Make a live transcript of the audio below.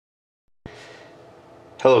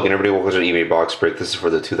Hello again, everybody. Welcome to the eBay box break. This is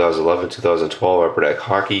for the 2011-2012 Upper Deck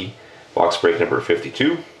Hockey box break number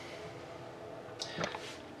 52.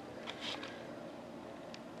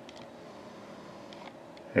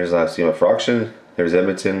 Here's the last team up for auction. There's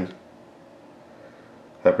Edmonton.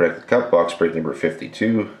 Upper Deck Cup box break number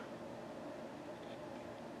 52.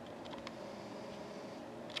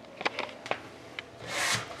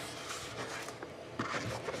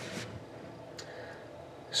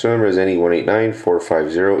 So number is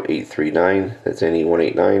NE189-450-839. That's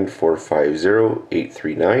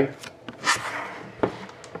NE189-450-839.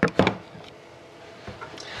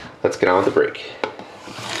 Let's get on with the break.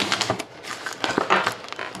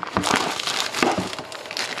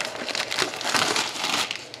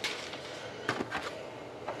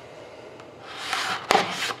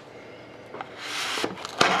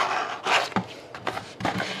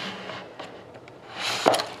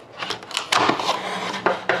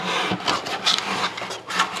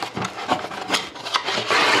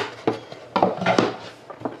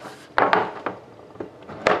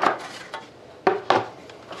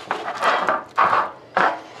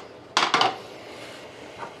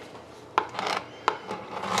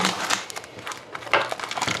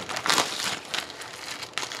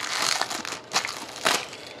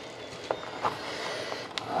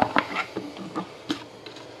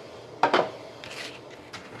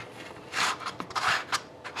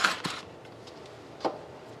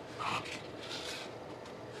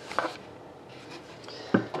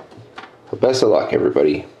 Best of luck,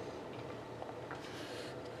 everybody.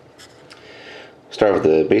 Start with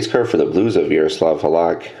the base card for the Blues of Yaroslav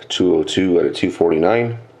Halak, 202 out of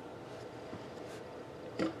 249.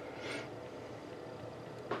 We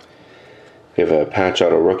have a patch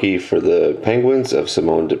auto rookie for the Penguins of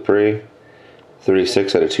Simone Dupre,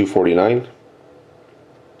 36 out of 249.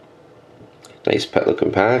 Nice pet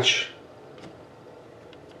looking patch.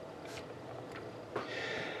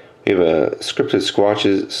 We have a scripted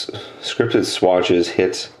swatches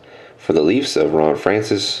hit for the Leafs of Ron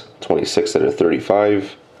Francis, 26 out of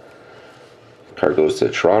 35. Card goes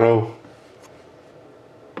to Toronto.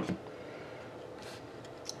 We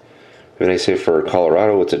have a nice hit for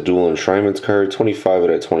Colorado. It's a dual enshrinements card, 25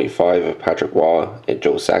 out of 25 of Patrick Waugh and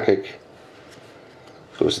Joe Sakic.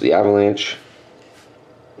 Goes to the Avalanche.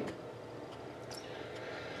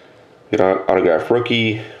 We got an autograph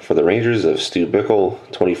rookie for the Rangers of Stu Bickle,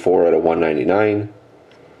 24 out of 199.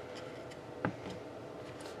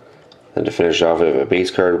 And to finish off, we have a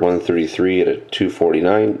base card, 133 out of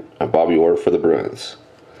 249 of Bobby Orr for the Bruins.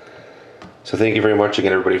 So thank you very much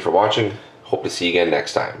again, everybody, for watching. Hope to see you again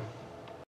next time.